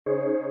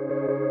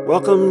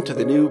Welcome to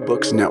the New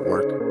Books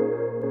Network.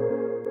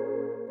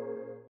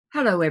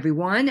 Hello,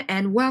 everyone,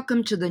 and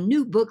welcome to the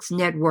New Books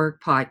Network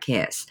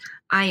podcast.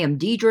 I am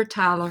Deidre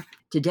Tyler.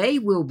 Today,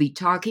 we'll be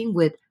talking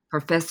with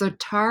Professor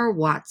Tara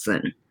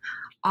Watson,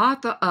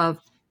 author of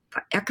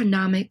The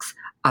Economics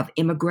of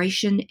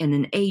Immigration in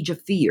an Age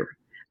of Fear,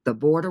 The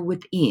Border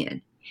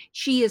Within.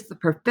 She is the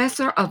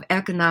professor of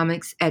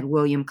economics at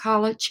Williams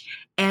College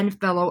and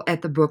fellow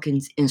at the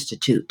Brookings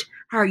Institute.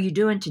 How are you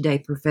doing today,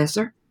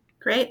 Professor?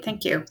 Great,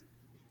 thank you.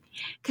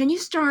 Can you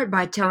start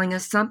by telling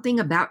us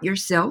something about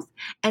yourself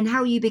and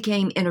how you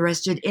became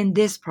interested in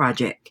this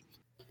project?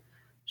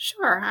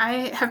 Sure.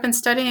 I have been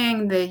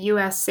studying the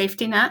U.S.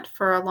 safety net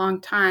for a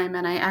long time,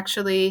 and I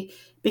actually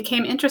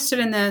became interested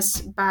in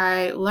this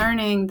by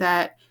learning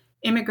that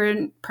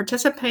immigrant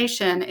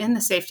participation in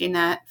the safety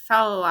net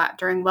fell a lot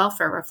during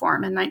welfare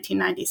reform in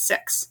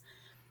 1996.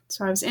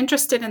 So I was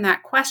interested in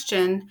that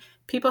question.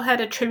 People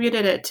had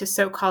attributed it to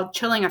so-called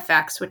chilling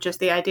effects, which is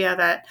the idea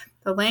that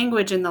the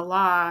language in the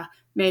law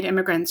made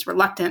immigrants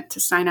reluctant to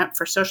sign up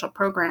for social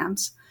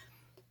programs.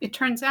 It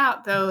turns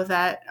out, though,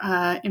 that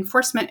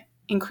enforcement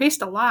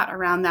increased a lot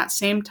around that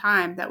same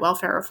time that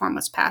welfare reform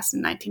was passed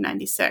in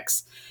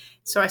 1996.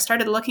 So I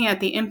started looking at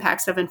the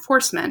impacts of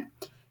enforcement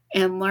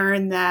and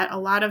learned that a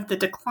lot of the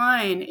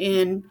decline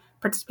in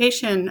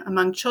participation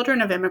among children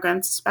of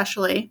immigrants,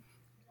 especially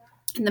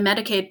in the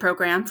Medicaid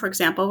program, for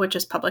example, which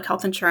is public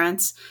health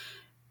insurance,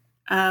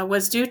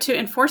 was due to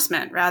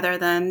enforcement rather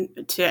than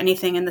to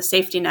anything in the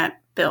safety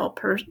net bill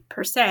per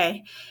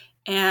se.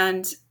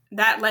 And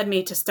that led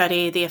me to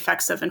study the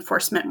effects of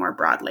enforcement more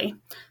broadly.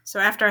 So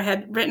after I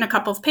had written a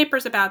couple of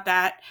papers about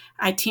that,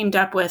 I teamed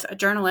up with a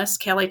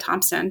journalist, Kalee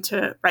Thompson,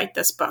 to write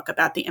this book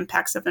about the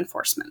impacts of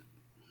enforcement.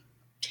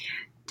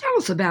 Tell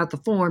us about the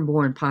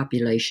foreign-born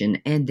population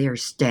and their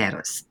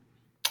status.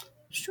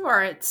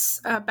 Sure.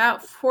 It's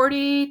about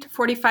 40 to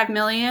 45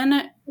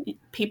 million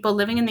people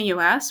living in the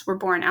U.S. were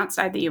born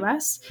outside the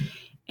U.S.,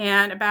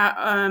 and about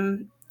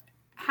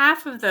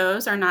half of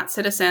those are not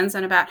citizens,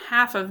 and about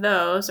half of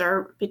those,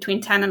 or between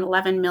 10 and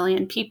 11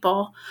 million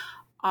people,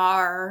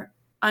 are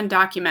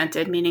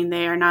undocumented, meaning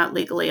they are not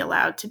legally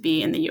allowed to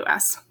be in the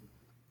U.S.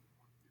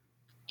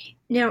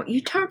 Now,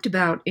 you talked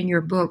about in your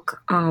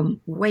book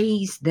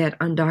ways that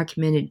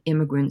undocumented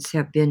immigrants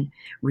have been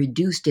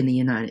reduced in the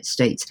United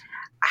States.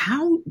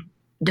 How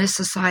does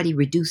society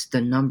reduce the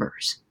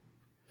numbers?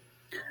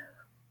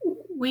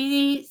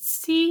 We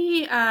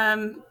see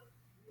the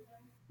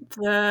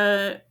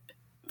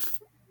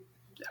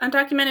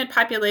undocumented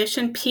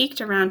population peaked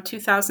around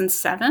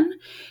 2007,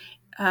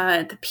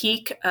 the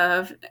peak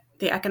of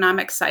the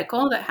economic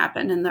cycle that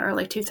happened in the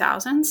early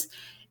 2000s.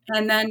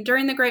 And then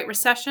during the Great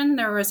Recession,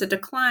 there was a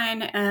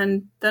decline,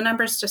 and the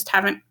numbers just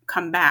haven't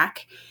come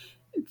back.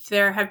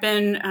 There have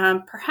been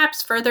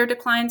perhaps further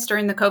declines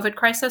during the COVID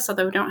crisis,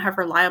 although we don't have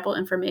reliable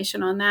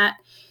information on that.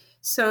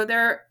 So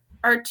there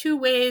are two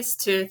ways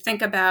to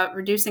think about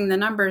reducing the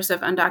numbers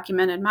of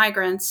undocumented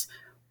migrants.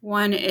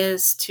 One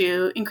is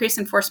to increase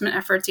enforcement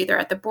efforts either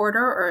at the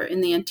border or in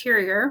the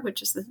interior,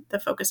 which is the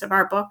focus of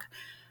our book.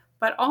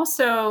 But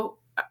also,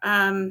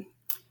 a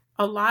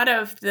lot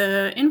of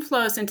the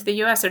inflows into the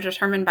U.S. are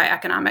determined by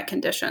economic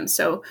conditions.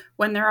 So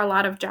when there are a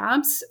lot of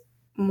jobs,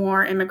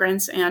 more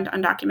immigrants and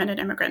undocumented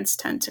immigrants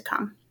tend to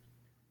come.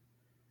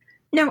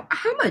 Now,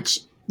 how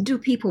much do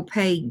people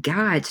pay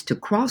guides to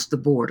cross the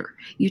border?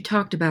 You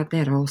talked about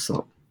that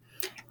also.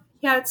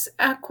 Yeah, it's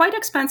quite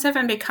expensive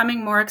and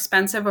becoming more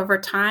expensive over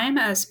time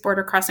as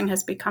border crossing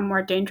has become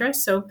more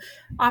dangerous. So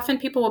often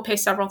people will pay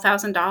several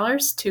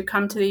 $1,000s to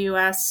come to the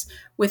U.S.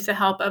 with the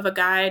help of a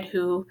guide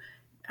who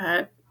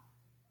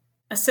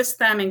assists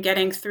them in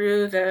getting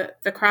through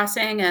the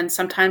crossing and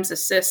sometimes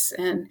assists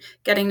in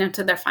getting them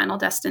to their final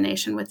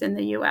destination within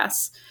the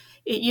U.S.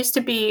 It used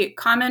to be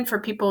common for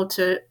people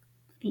to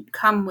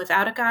come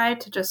without a guide,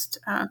 to just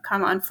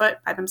come on foot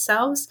by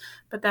themselves,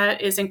 but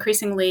that is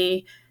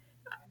increasingly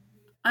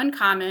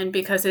uncommon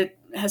because it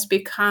has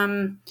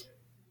become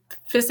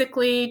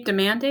physically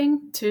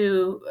demanding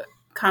to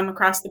come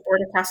across the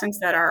border crossings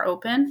that are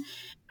open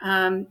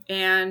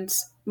and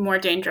more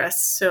dangerous.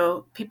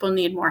 So people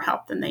need more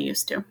help than they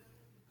used to.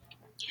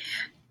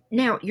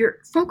 Now, your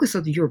focus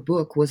of your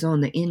book was on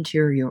the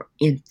interior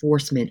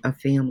enforcement of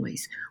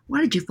families.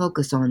 Why did you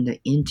focus on the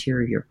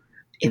interior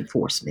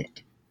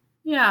enforcement?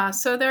 Yeah,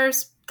 so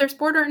there's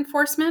border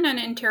enforcement and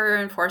interior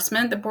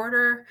enforcement. The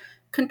border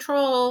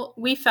control,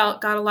 we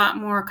felt, got a lot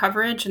more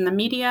coverage in the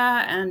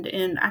media and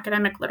in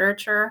academic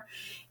literature.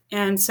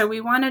 And so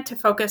we wanted to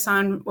focus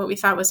on what we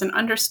thought was an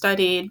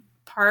understudied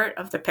part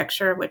of the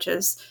picture, which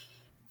is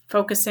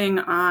focusing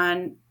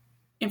on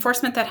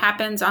enforcement that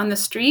happens on the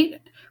street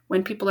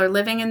when people are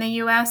living in the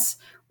U.S.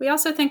 We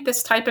also think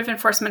this type of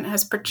enforcement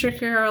has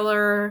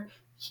particular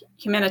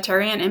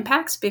humanitarian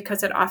impacts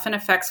because it often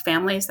affects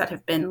families that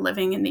have been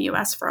living in the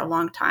U.S. for a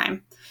long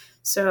time.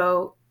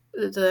 So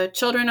the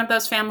children of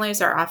those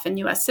families are often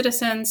U.S.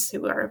 citizens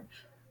who are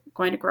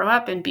going to grow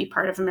up and be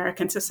part of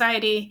American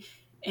society.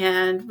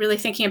 And really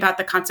thinking about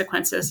the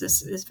consequences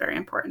is very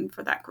important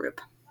for that group.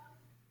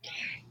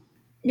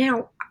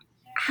 Now,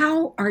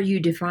 how are you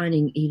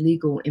defining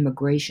illegal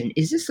immigration?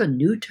 Is this a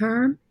new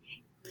term?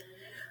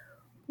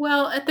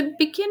 Well, at the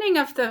beginning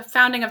of the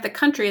founding of the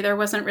country, there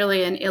wasn't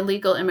really an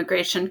illegal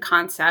immigration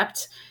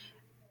concept.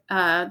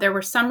 There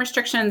were some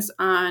restrictions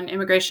on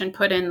immigration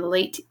put in the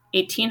late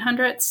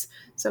 1800s.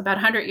 So about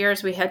 100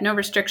 years, we had no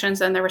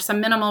restrictions, and there were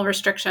some minimal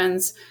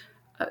restrictions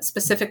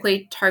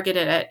specifically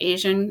targeted at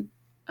Asian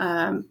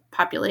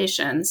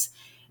populations.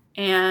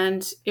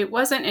 And it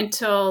wasn't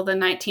until the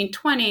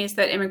 1920s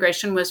that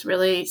immigration was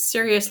really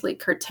seriously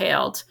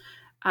curtailed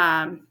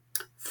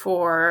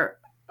for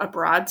a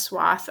broad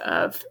swath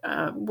of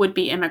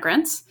would-be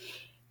immigrants.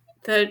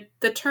 The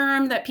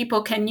term that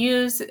people can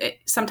use,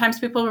 sometimes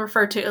people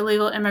refer to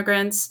illegal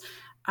immigrants.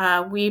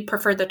 We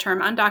prefer the term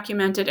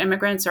undocumented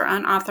immigrants or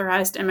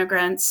unauthorized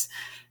immigrants.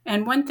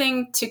 And one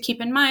thing to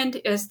keep in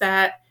mind is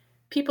that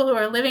people who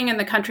are living in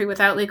the country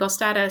without legal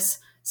status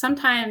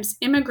sometimes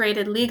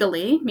immigrated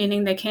legally,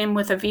 meaning they came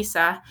with a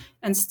visa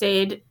and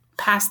stayed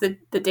past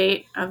the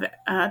date of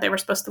they were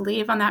supposed to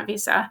leave on that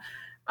visa.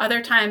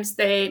 Other times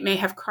they may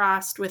have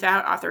crossed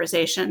without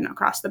authorization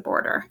across the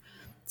border.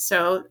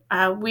 So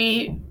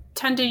we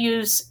tend to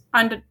use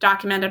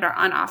undocumented or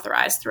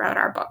unauthorized throughout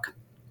our book.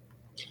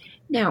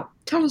 Now,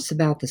 tell us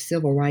about the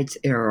civil rights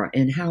era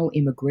and how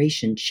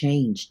immigration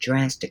changed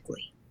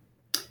drastically.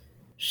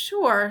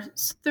 Sure.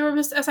 So there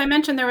was, as I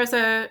mentioned, there was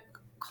a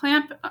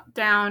clamp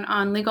down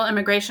on legal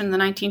immigration in the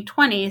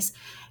 1920s,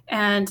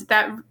 and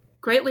that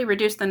greatly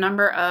reduced the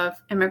number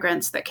of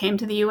immigrants that came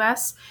to the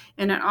U.S.,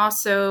 and it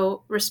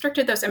also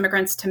restricted those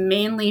immigrants to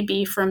mainly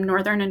be from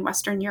Northern and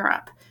Western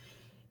Europe.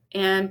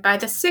 And by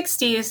the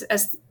 60s,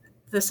 as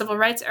the civil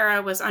rights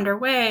era was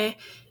underway,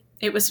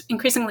 it was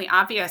increasingly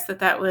obvious that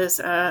that was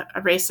a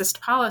racist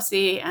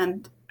policy,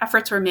 and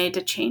efforts were made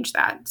to change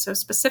that. So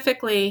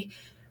specifically,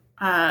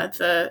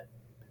 the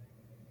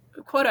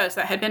quotas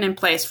that had been in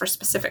place for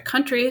specific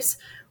countries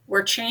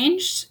were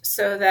changed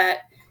so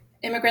that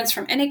immigrants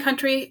from any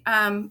country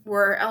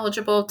were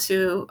eligible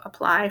to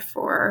apply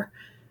for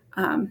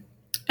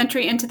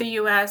entry into the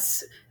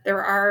U.S.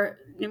 There are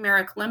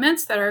numeric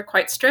limits that are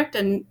quite strict,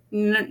 and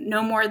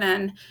no more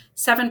than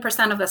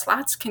 7% of the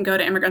slots can go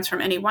to immigrants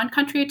from any one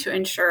country to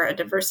ensure a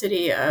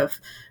diversity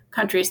of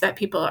countries that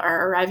people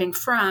are arriving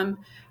from.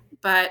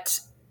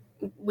 But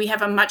we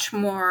have a much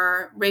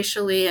more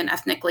racially and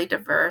ethnically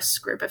diverse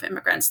group of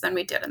immigrants than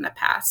we did in the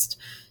past.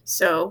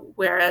 So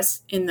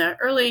whereas in the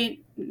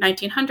early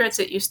 1900s,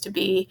 it used to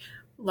be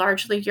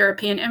largely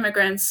European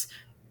immigrants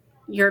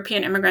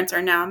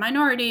are now a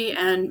minority,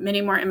 and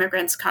many more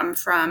immigrants come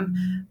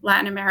from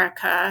Latin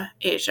America,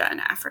 Asia, and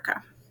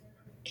Africa.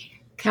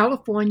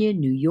 California,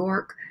 New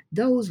York,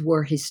 those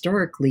were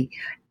historically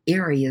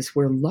areas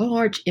where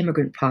large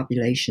immigrant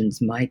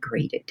populations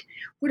migrated.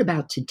 What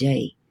about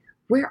today?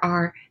 Where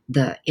are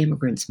the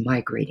immigrants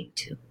migrating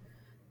to?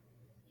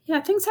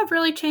 Yeah, things have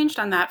really changed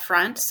on that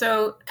front.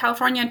 So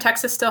California and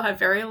Texas still have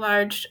very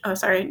large,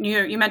 New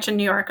York, you mentioned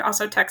New York,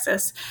 also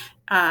Texas,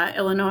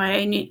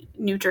 Illinois,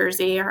 New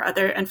Jersey,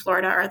 and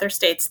Florida are other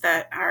states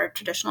that are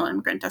traditional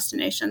immigrant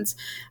destinations.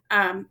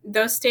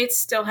 Those states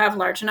still have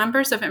large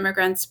numbers of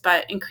immigrants,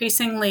 but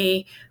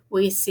increasingly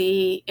we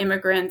see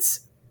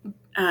immigrants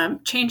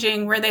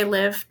changing where they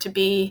live to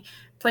be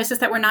places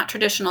that were not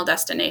traditional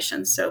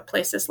destinations. So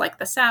places like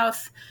the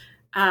South,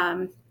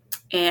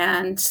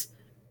 and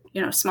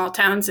small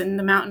towns in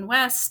the Mountain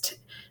West,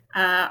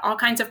 all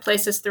kinds of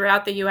places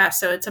throughout the U.S.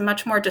 So it's a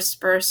much more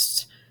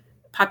dispersed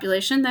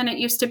population than it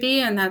used to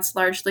be, and that's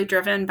largely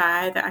driven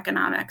by the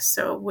economics.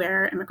 So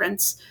where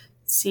immigrants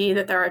see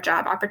that there are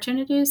job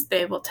opportunities,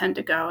 they will tend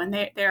to go, and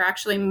they're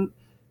actually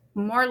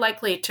more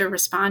likely to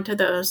respond to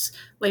those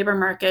labor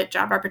market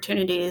job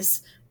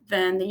opportunities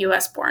than the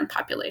U.S.-born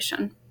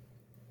population.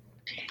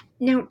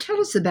 Now,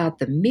 tell us about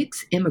the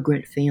mixed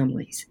immigrant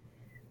families,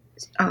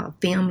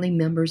 family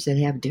members that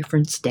have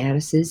different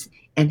statuses,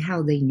 and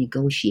how they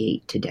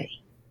negotiate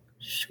today.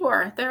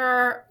 Sure. There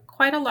are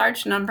quite a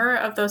large number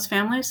of those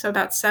families. So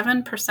about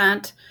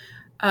 7%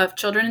 of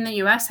children in the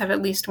U.S. have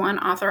at least one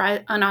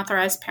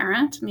unauthorized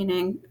parent,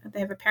 meaning they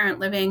have a parent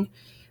living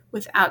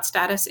without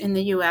status in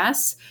the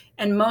U.S.,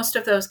 and most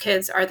of those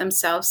kids are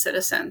themselves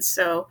citizens.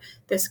 So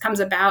this comes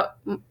about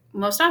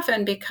most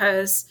often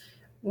because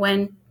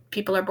when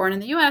people are born in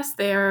the U.S.,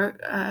 they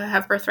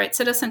have birthright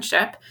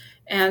citizenship.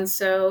 And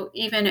so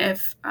even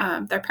if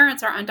their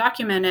parents are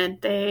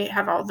undocumented, they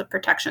have all the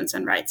protections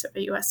and rights of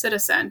a U.S.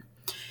 citizen.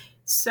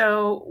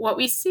 So what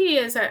we see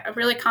is a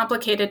really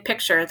complicated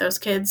picture. Those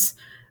kids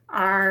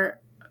are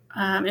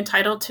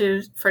entitled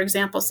to, for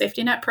example,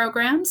 safety net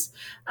programs,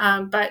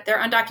 but their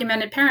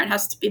undocumented parent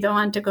has to be the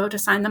one to go to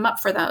sign them up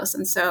for those.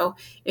 And so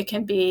it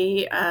can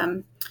be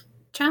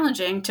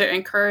challenging to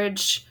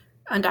encourage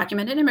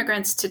undocumented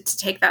immigrants to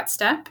take that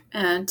step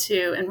and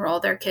to enroll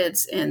their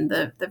kids in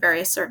the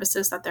various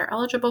services that they're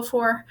eligible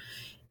for.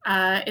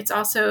 It's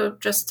also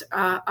just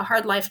a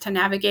hard life to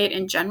navigate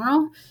in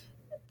general.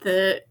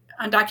 The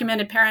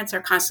undocumented parents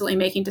are constantly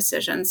making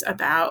decisions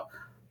about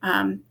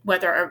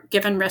whether a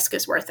given risk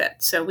is worth it.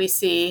 So we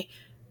see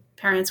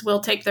parents will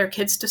take their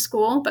kids to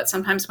school, but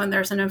sometimes when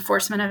there's an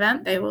enforcement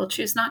event, they will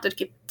choose not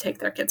to take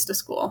their kids to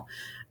school.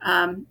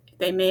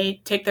 They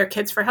may take their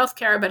kids for health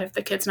care, but if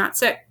the kid's not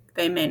sick,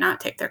 they may not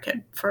take their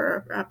kid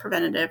for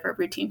preventative or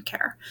routine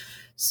care.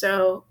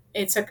 So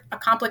it's a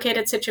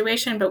complicated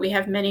situation, but we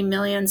have many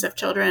millions of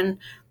children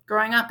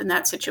growing up in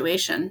that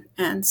situation.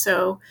 And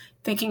so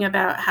thinking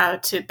about how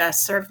to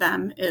best serve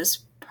them is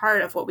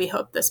part of what we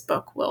hope this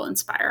book will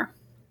inspire.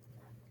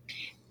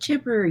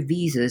 Temporary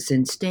visas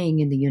and staying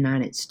in the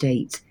United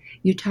States.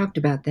 You talked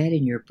about that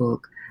in your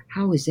book.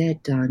 How is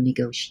that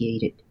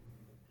negotiated?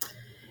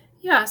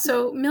 Yeah,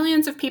 so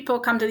millions of people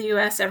come to the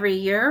U.S. every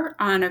year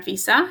on a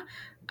visa.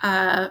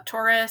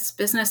 Tourists,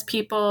 business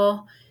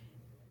people,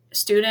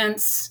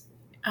 students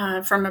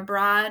from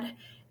abroad,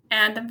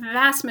 and the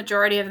vast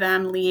majority of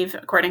them leave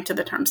according to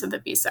the terms of the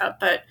visa.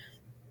 But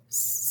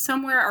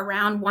somewhere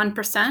around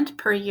 1%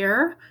 per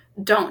year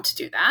don't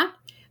do that,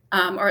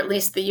 or at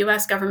least the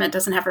U.S. government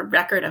doesn't have a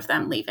record of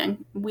them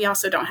leaving. We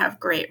also don't have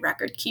great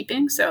record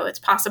keeping, so it's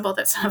possible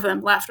that some of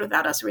them left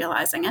without us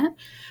realizing it.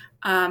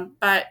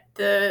 But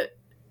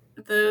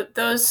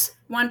those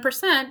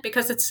 1%,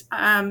 because it's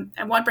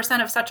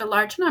 1% of such a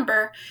large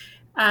number,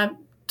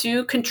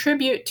 do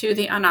contribute to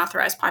the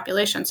unauthorized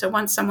population. So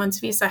once someone's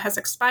visa has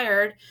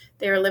expired,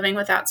 they are living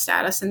without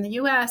status in the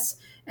U.S.,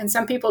 and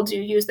some people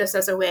do use this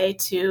as a way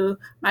to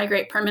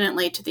migrate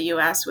permanently to the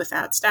U.S.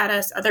 without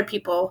status. Other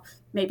people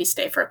maybe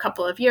stay for a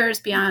couple of years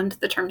beyond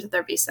the terms of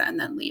their visa and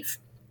then leave.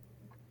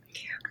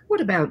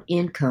 What about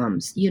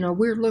incomes?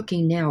 We're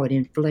looking now at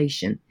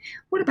inflation.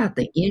 What about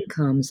the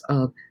incomes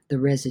of the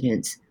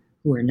residents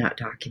who are not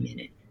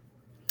documented?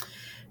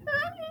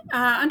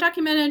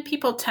 Undocumented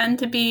people tend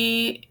to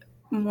be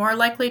more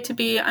likely to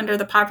be under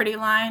the poverty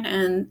line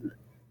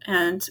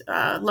and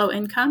low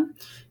income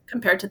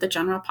compared to the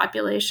general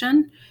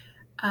population.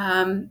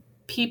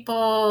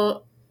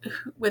 People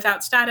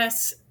without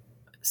status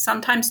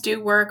sometimes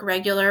do work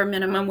regular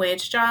minimum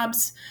wage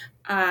jobs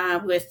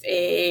with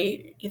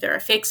either a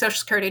fake Social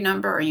Security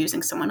number or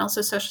using someone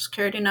else's Social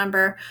Security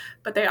number,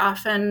 but they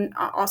often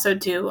also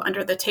do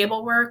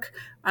under-the-table work,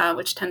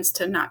 which tends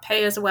to not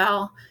pay as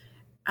well.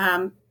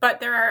 But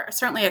there are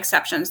certainly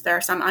exceptions. There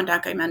are some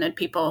undocumented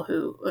people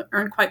who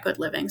earn quite good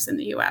livings in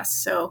the U.S.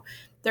 So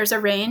there's a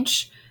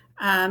range.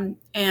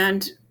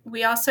 And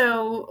we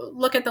also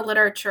look at the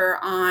literature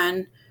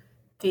on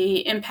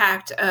the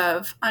impact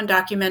of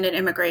undocumented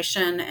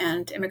immigration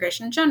and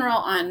immigration in general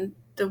on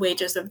the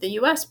wages of the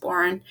U.S.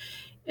 born.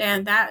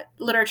 And that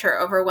literature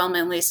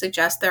overwhelmingly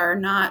suggests there are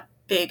not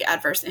big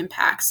adverse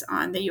impacts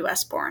on the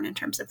U.S. born in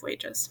terms of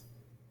wages.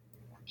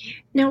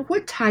 Now,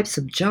 what types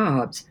of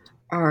jobs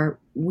are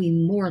we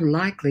more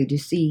likely to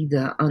see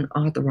the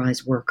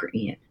unauthorized worker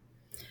in?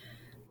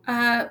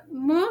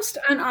 Most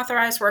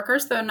unauthorized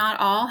workers, though not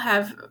all,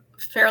 have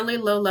fairly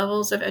low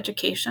levels of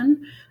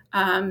education,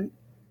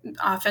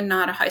 often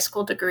not a high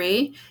school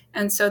degree.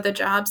 And so the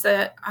jobs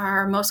that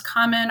are most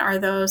common are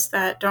those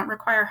that don't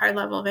require a high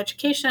level of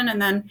education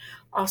and then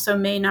also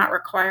may not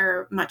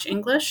require much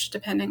English,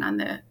 depending on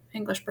the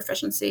English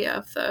proficiency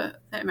of the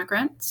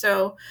immigrant.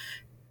 So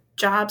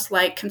jobs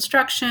like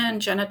construction,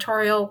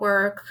 janitorial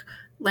work,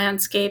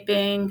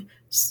 landscaping,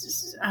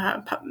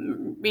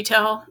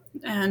 retail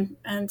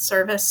and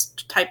service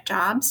type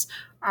jobs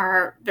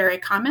are very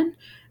common.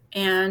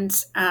 And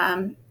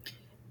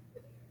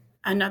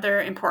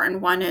another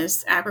important one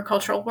is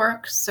agricultural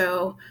work.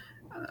 So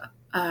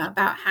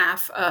about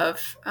half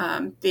of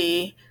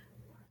the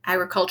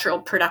agricultural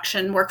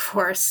production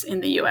workforce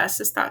in the U.S.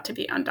 is thought to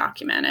be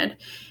undocumented.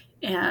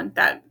 And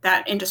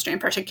that industry in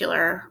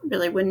particular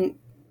really wouldn't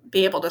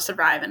be able to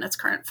survive in its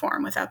current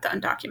form without the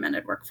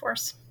undocumented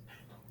workforce.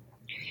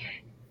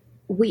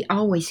 We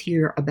always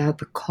hear about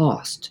the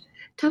cost.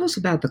 Tell us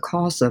about the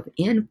cost of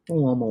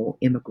informal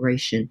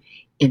immigration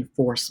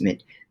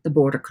enforcement, the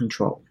border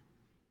control.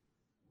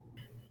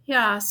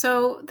 Yeah,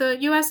 so the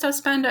U.S. does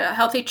spend a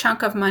healthy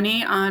chunk of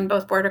money on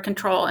both border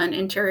control and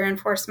interior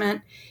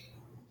enforcement.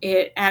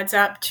 It adds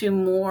up to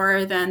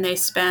more than they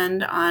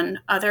spend on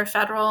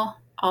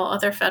all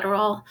other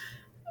federal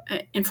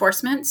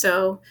enforcement.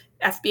 So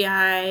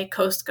FBI,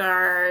 Coast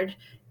Guard,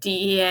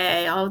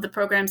 DEA, all of the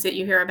programs that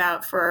you hear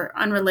about for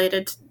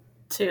unrelated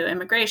to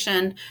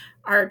immigration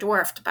are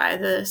dwarfed by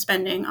the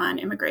spending on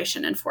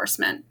immigration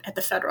enforcement at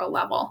the federal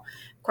level.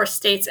 Of course,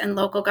 states and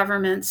local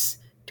governments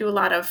do a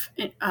lot of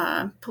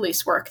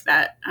police work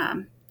that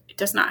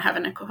does not have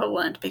an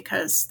equivalent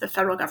because the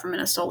federal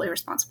government is solely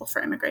responsible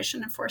for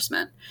immigration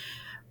enforcement.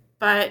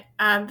 But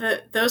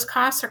those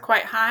costs are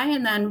quite high.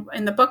 And then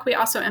in the book, we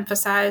also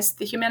emphasize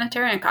the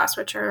humanitarian costs,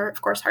 which are,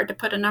 of course, hard to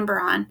put a number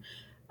on.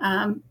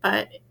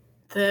 But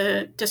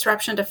the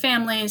disruption to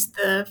families,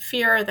 the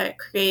fear that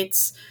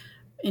creates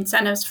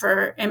incentives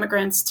for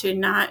immigrants to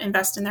not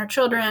invest in their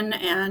children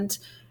and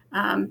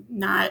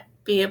not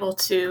be able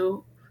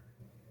to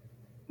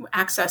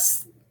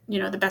access,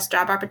 the best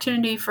job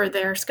opportunity for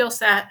their skill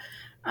set.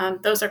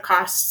 Those are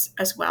costs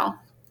as well.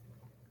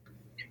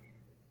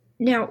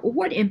 Now,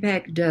 what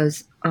impact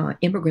does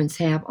immigrants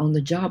have on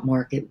the job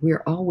market?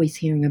 We're always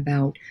hearing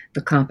about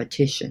the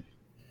competition.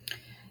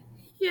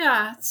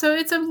 Yeah, so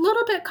it's a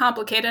little bit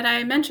complicated.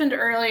 I mentioned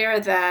earlier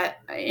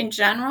that in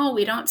general,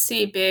 we don't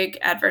see big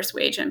adverse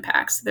wage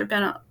impacts. There have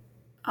been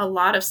a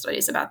lot of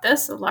studies about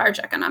this, a large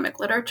economic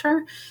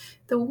literature.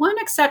 The one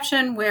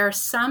exception where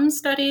some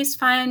studies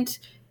find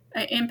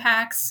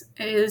impacts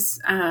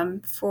is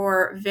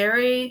for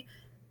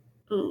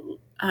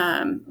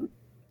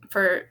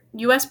for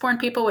U.S. born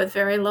people with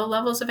very low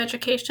levels of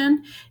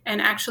education,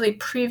 and actually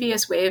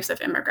previous waves of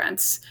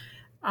immigrants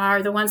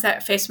are the ones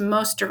that face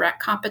most direct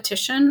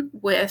competition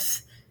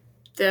with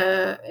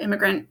the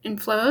immigrant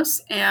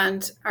inflows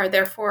and are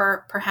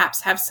therefore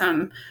perhaps have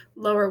some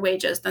lower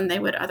wages than they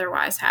would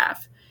otherwise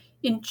have.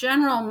 In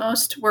general,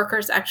 most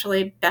workers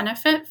actually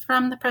benefit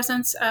from the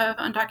presence of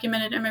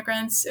undocumented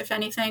immigrants, if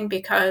anything,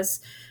 because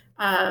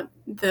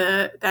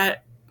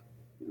that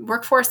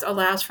workforce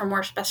allows for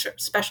more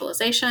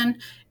specialization.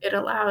 It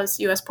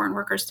allows U.S. born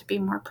workers to be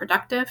more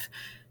productive.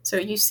 So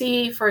you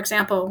see, for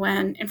example,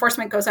 when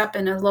enforcement goes up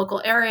in a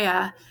local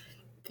area,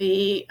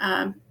 the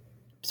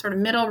sort of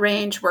middle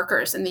range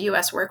workers in the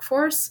U.S.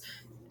 workforce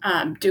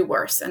do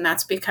worse. And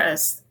that's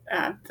because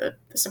the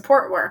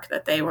support work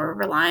that they were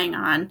relying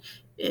on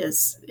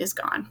is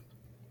gone.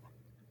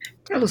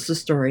 Tell us a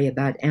story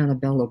about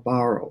Annabella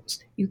Burroughs.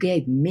 You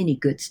gave many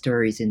good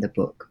stories in the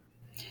book.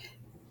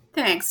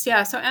 Thanks.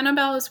 Yeah. So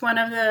Annabelle is one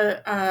of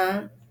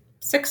the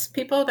 6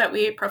 people that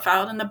we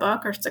profiled in the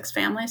book, or 6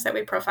 families that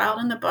we profiled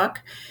in the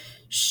book.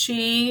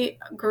 She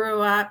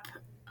grew up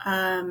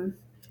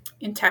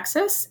in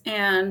Texas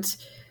and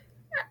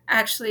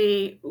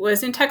actually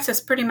was in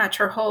Texas pretty much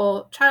her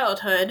whole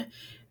childhood.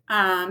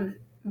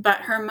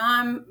 But her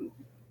mom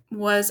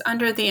was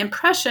under the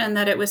impression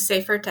that it was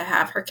safer to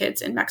have her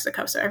kids in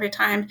Mexico. So every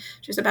time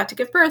she was about to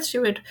give birth, she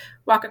would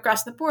walk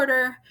across the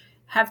border,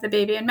 have the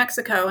baby in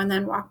Mexico, and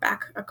then walk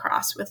back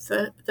across with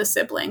the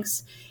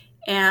siblings.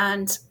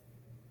 And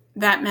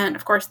that meant,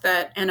 of course,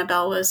 that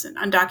Annabelle was an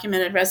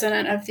undocumented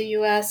resident of the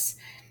U.S.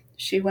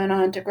 She went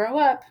on to grow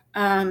up,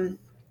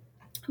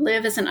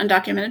 live as an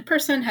undocumented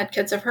person, had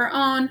kids of her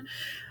own.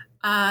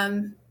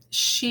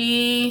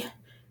 She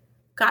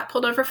got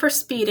pulled over for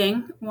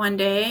speeding one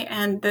day,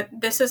 and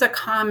this is a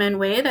common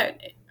way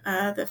that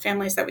the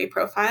families that we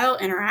profile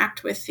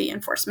interact with the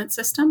enforcement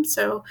system.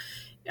 So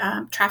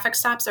traffic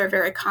stops are a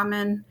very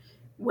common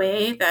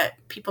way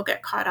that people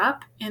get caught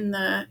up in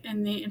the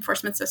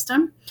enforcement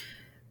system.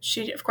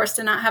 She, of course,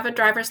 did not have a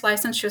driver's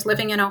license. She was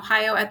living in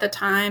Ohio at the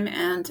time,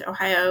 and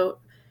Ohio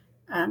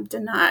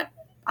did not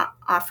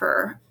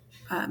offer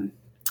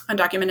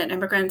undocumented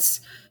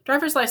immigrants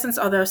driver's license,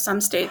 although some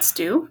states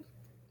do.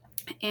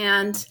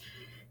 And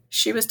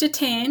she was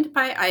detained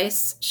by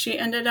ICE. She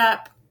ended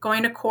up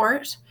going to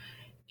court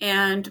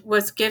and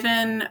was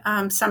given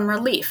some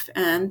relief.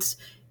 And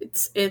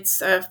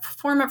it's a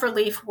form of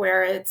relief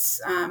where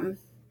it's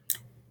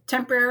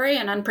temporary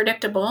and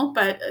unpredictable,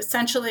 but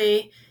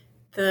essentially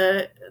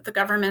the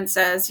government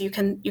says you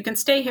can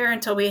stay here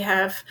until we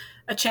have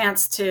a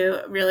chance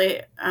to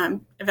really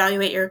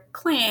evaluate your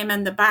claim.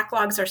 And the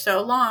backlogs are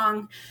so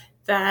long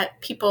that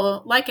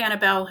people like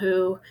Annabelle,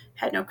 who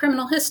had no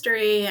criminal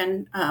history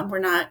and were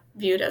not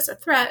viewed as a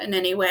threat in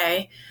any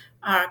way,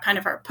 kind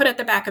of are put at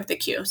the back of the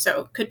queue.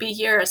 So it could be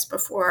years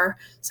before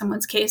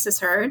someone's case is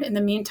heard. In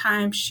the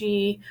meantime,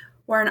 she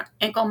wore an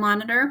ankle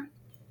monitor,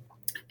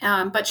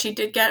 but she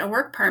did get a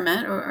work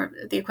permit, or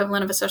the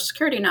equivalent of a Social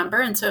Security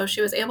number. And so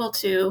she was able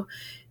to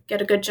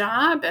get a good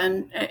job.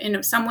 And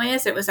in some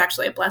ways, it was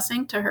actually a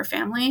blessing to her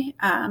family.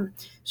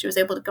 She was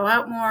able to go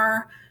out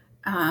more.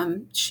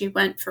 She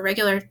went for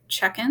regular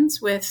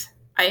check-ins with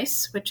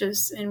ICE, which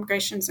is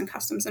Immigrations and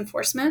Customs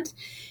Enforcement.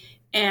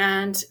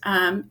 And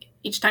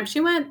each time she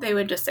went, they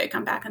would just say,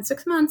 come back in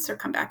 6 months or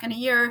come back in a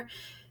year.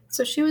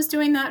 So she was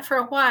doing that for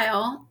a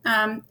while.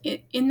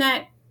 In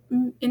the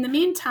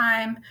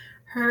meantime,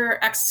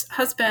 her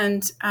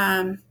ex-husband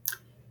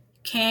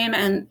came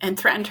and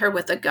threatened her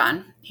with a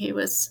gun. He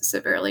was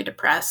severely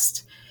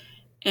depressed.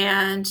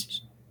 And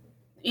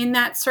in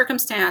that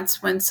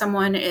circumstance, when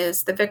someone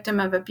is the victim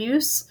of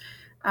abuse,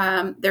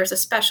 there's a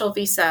special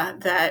visa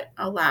that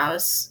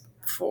allows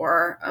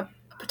for a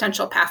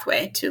potential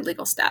pathway to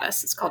legal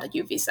status. It's called a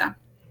U visa.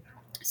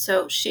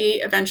 So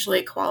she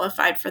eventually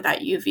qualified for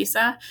that U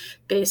visa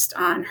based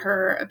on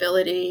her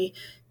ability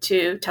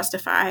to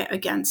testify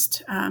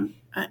against an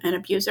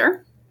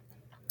abuser.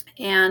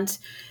 And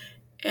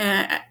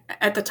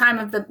at the time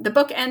of the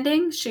book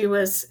ending, she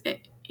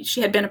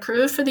had been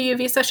approved for the U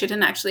visa. She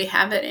didn't actually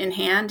have it in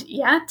hand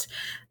yet.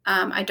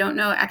 I don't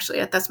know actually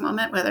at this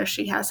moment whether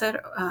she has it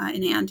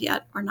in hand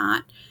yet or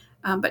not,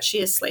 but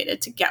she is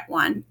slated to get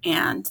one,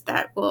 and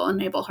that will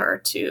enable her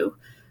to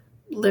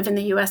live in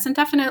the U.S.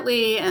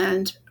 indefinitely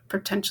and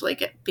potentially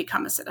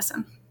become a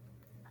citizen.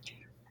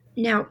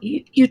 Now,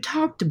 you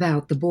talked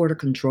about the border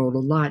control a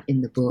lot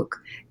in the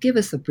book. Give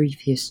us a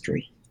brief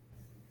history.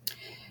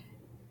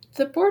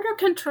 The border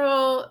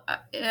control,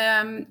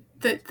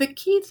 the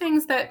key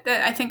things that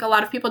I think a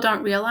lot of people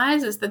don't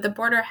realize is that the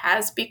border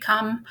has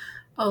become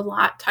a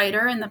lot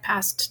tighter in the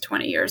past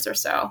 20 years or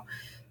so.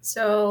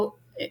 So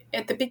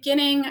at the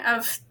beginning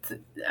of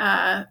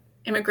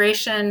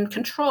immigration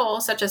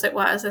control, such as it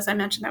was, as I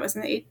mentioned, that was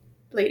in the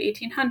late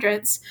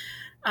 1800s,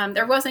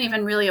 there wasn't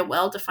even really a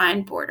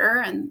well-defined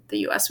border, and the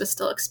U.S. was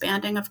still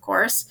expanding, of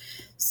course.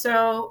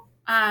 So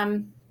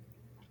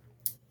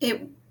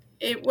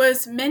it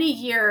was many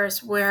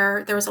years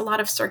where there was a lot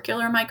of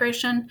circular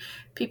migration.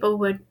 People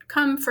would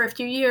come for a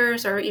few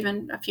years or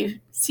even a few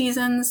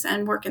seasons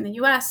and work in the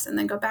U.S. and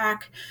then go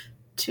back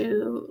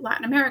to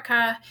Latin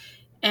America,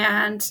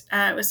 and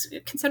it was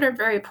considered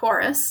very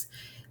porous.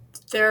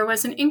 There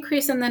was an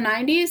increase in the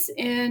 90s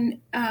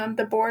in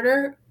the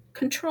border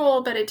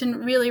control, but it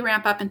didn't really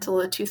ramp up until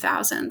the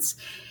 2000s.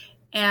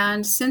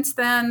 And since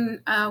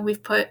then,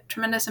 we've put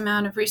tremendous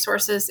amount of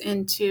resources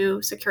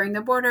into securing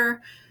the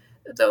border.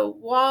 The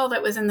wall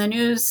that was in the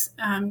news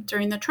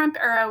during the Trump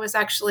era was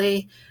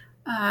actually,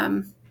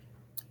 kind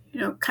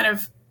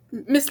of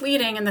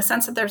misleading in the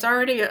sense that there's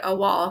already a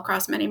wall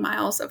across many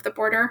miles of the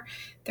border.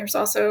 There's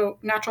also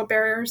natural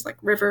barriers like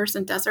rivers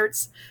and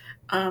deserts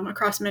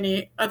across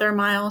many other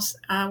miles.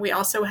 We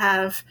also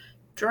have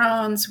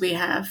drones. We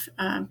have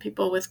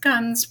people with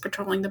guns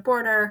patrolling the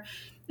border.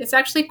 It's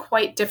actually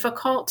quite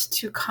difficult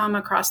to come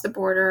across the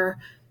border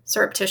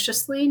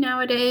surreptitiously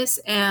nowadays.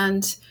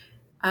 And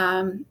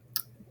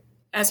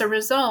as a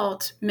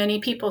result, many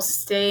people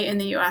stay in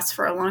the U.S.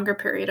 for a longer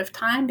period of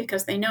time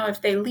because they know if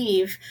they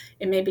leave,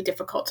 it may be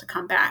difficult to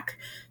come back.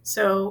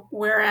 So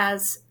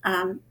whereas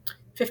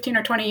 15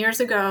 or 20 years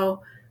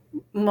ago,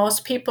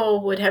 most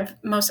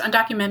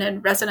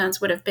undocumented residents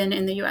would have been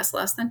in the U.S.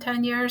 less than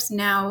 10 years.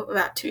 Now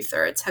about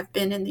 2/3 have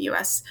been in the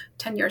U.S.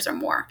 10 years or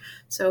more.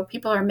 So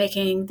people are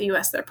making the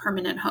U.S. their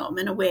permanent home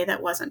in a way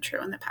that wasn't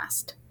true in the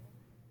past.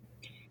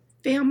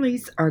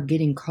 Families are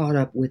getting caught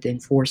up with the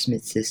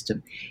enforcement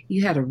system.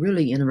 You had a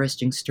really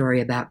interesting story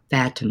about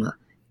Fatima.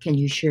 Can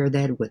you share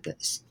that with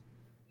us?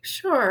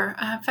 Sure.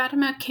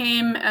 Fatima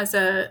came as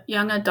a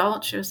young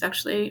adult. She was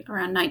actually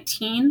around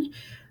 19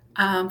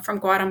 from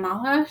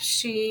Guatemala.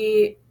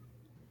 She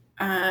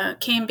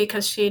came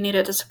because she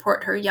needed to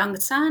support her young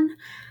son.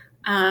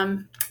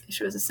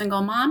 She was a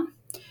single mom.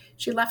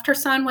 She left her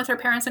son with her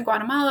parents in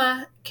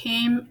Guatemala,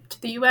 came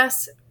to the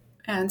U.S.,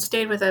 and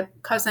stayed with a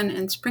cousin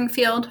in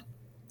Springfield.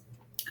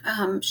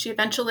 She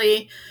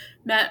eventually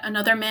met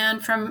another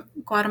man from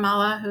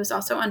Guatemala who was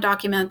also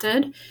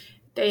undocumented.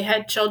 They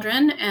had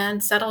children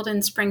and settled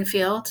in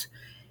Springfield.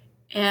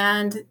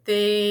 And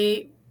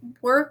they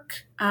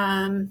worked,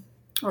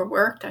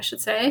 I should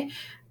say,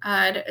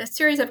 a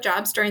series of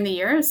jobs during the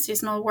year,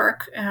 seasonal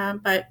work.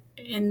 But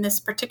in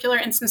this particular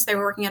instance, they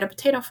were working at a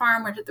potato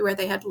farm where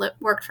they had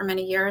worked for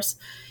many years.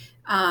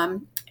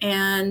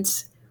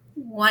 And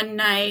one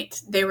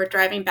night they were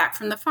driving back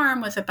from the farm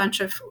with a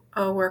bunch of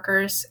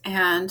workers,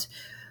 and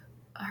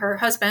her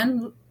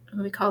husband,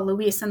 who we call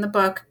Luis in the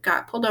book,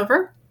 got pulled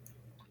over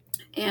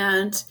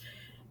and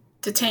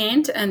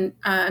detained and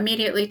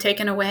immediately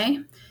taken away.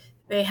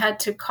 They had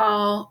to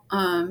call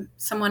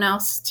someone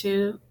else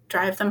to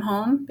drive them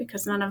home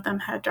because none of them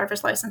had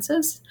driver's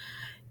licenses.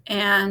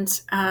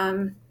 And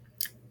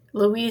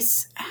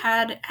Luis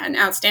had an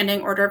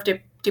outstanding order of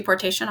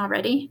deportation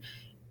already,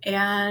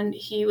 and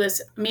he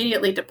was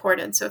immediately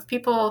deported. So if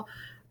people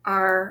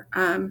are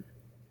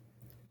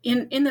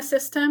in the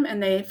system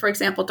and they, for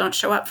example, don't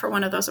show up for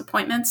one of those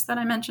appointments that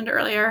I mentioned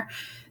earlier,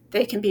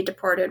 they can be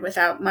deported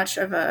without much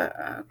of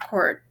a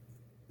court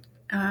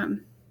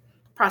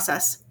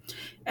process.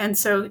 And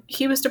so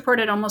he was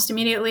deported almost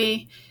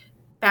immediately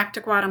back to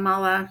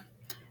Guatemala.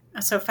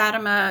 So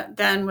Fatima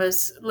then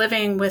was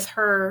living with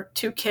her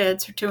two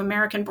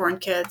American-born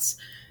kids,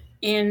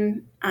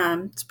 in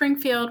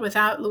Springfield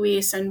without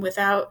Luis and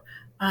without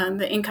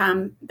the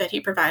income that he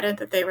provided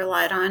that they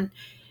relied on.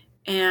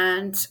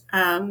 And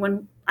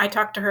when I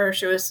talked to her,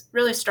 she was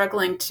really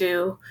struggling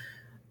to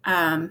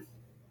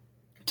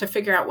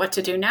figure out what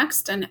to do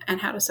next and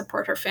how to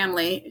support her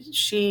family.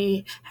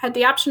 She had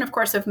the option, of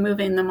course, of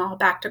moving them all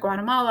back to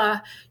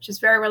Guatemala. She's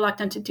very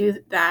reluctant to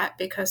do that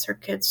because her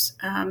kids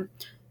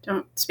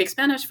don't speak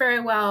Spanish very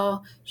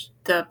well.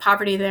 The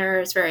poverty there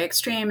is very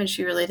extreme, and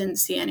she really didn't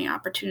see any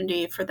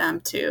opportunity for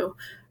them to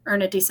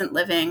earn a decent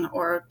living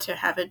or to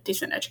have a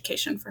decent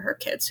education for her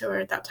kids, who were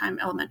at that time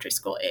elementary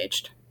school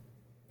aged.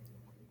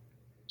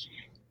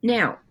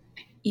 Now,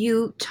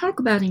 you talk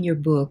about in your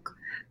book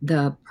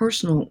the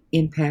personal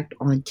impact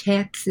on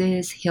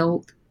taxes,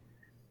 health,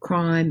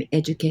 crime,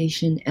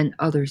 education, and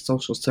other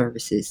social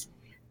services.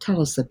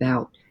 Tell us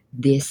about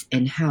this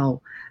and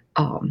how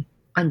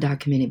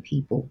undocumented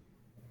people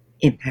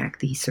impact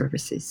these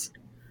services.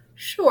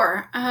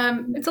 Sure.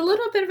 It's a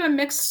little bit of a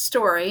mixed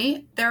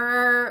story. There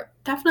are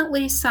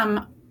definitely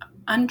some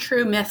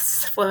untrue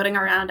myths floating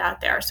around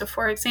out there. So,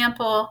 for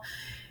example,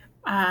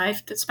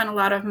 I've spent a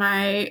lot of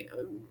my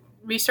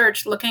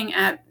research looking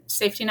at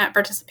safety net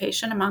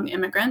participation among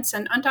immigrants,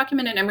 and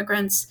undocumented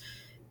immigrants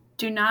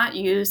do not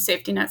use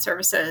safety net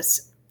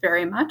services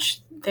very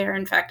much. They're,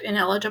 in fact,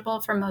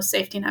 ineligible for most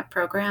safety net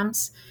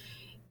programs.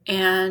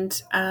 And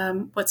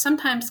what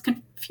sometimes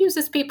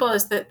confuses people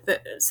is that the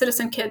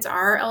citizen kids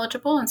are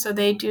eligible, and so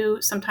they do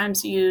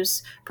sometimes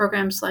use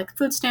programs like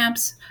food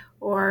stamps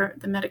or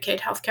the Medicaid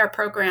healthcare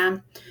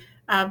program.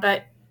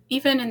 But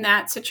even in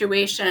that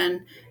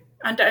situation,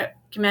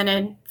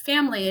 undocumented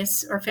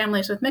families or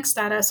families with mixed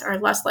status are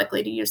less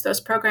likely to use those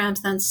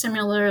programs than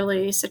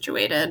similarly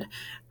situated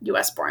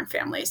U.S.-born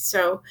families.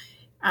 So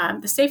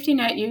the safety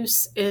net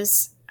use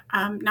is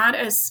not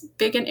as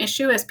big an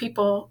issue as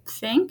people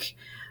think.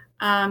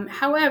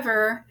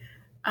 However,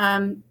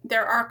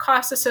 there are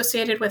costs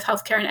associated with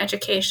healthcare and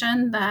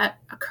education that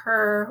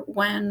occur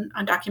when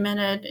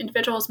undocumented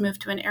individuals move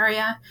to an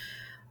area.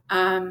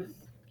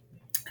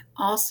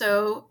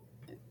 Also,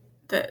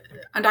 the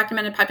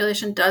undocumented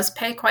population does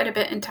pay quite a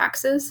bit in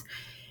taxes.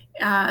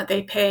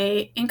 They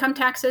pay income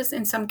taxes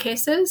in some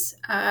cases.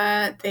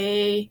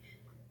 They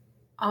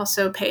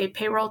also pay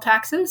payroll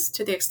taxes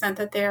to the extent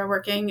that they are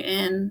working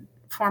in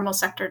formal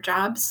sector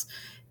jobs.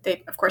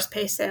 They, of course,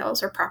 pay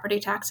sales or property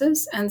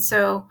taxes. And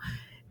so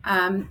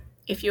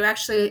if you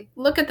actually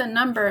look at the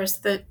numbers,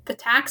 the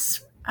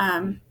tax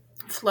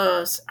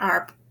flows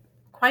are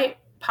quite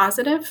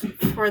positive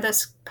for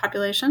this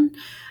population.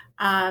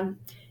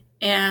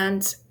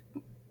 And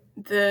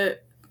the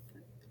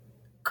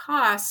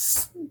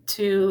costs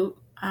to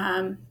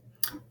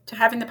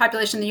having the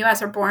population in the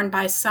U.S. are borne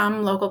by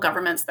some local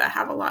governments that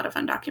have a lot of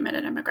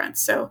undocumented immigrants.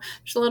 So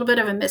there's a little bit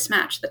of a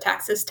mismatch. The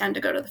taxes tend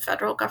to go to the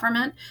federal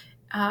government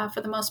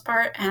for the most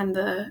part, and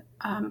the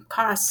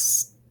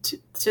costs, to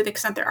the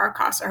extent there are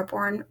costs, are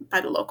borne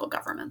by the local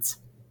governments.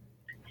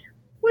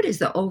 What is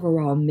the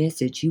overall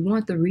message you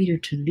want the reader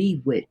to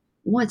leave with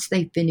once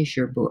they finish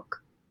your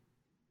book?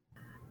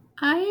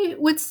 I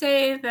would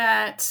say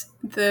that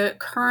the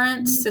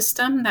current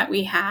system that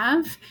we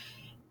have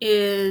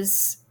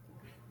is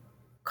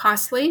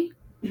costly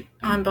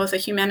on both a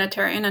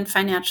humanitarian and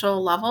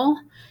financial level.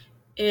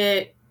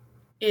 It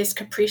is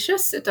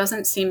capricious. It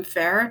doesn't seem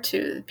fair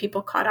to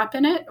people caught up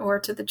in it or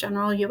to the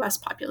general U.S.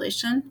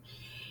 population.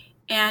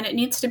 And it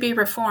needs to be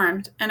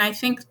reformed. And I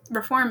think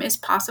reform is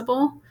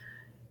possible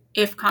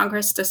if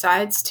Congress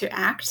decides to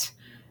act.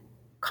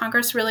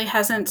 Congress really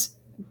hasn't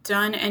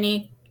done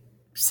any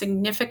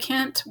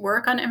significant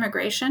work on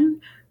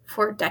immigration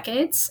for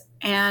decades,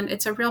 and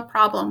it's a real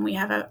problem. We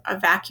have a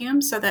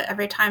vacuum so that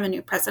every time a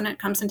new president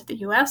comes into the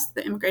U.S.,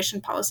 the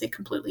immigration policy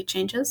completely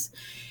changes,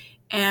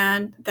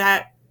 and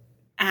that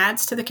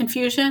adds to the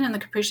confusion and the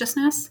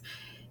capriciousness.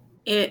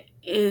 It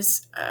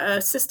is a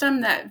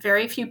system that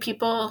very few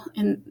people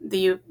in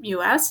the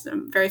U.S.,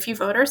 very few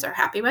voters are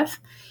happy with,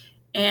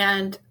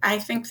 and I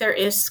think there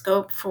is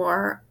scope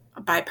for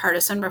a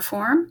bipartisan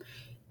reform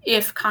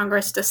if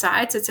Congress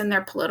decides it's in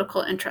their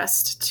political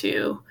interest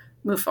to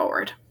move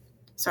forward.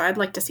 So I'd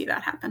like to see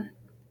that happen.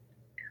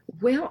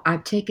 Well,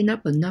 I've taken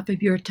up enough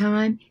of your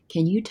time.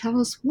 Can you tell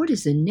us what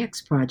is the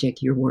next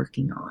project you're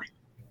working on?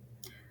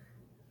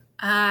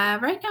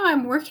 Right now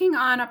I'm working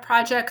on a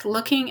project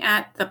looking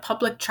at the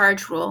public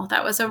charge rule.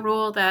 That was a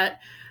rule that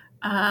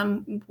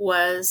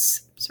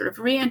was sort of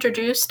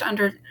reintroduced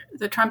under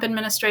the Trump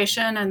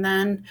administration and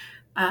then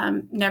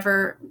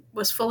never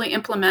was fully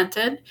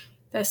implemented.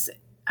 This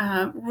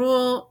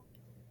rule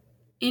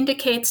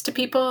indicates to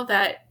people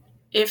that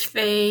if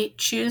they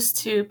choose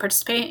to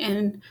participate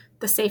in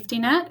the safety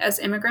net as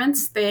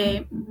immigrants,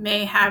 they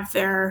may have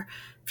their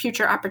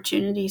future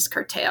opportunities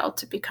curtailed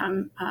to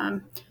become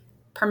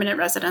permanent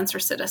residents or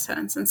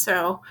citizens. And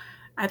so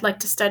I'd like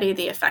to study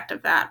the effect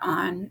of that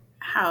on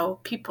how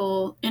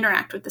people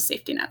interact with the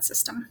safety net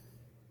system.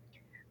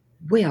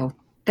 Well,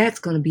 that's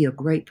going to be a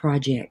great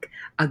project.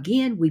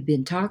 Again, we've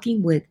been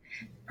talking with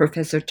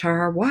Professor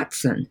Tara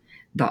Watson,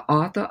 the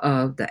author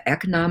of The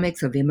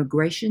Economics of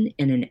Immigration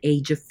in an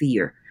Age of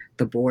Fear,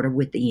 The Border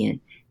Within.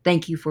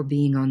 Thank you for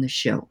being on the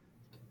show.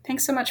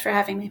 Thanks so much for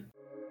having me.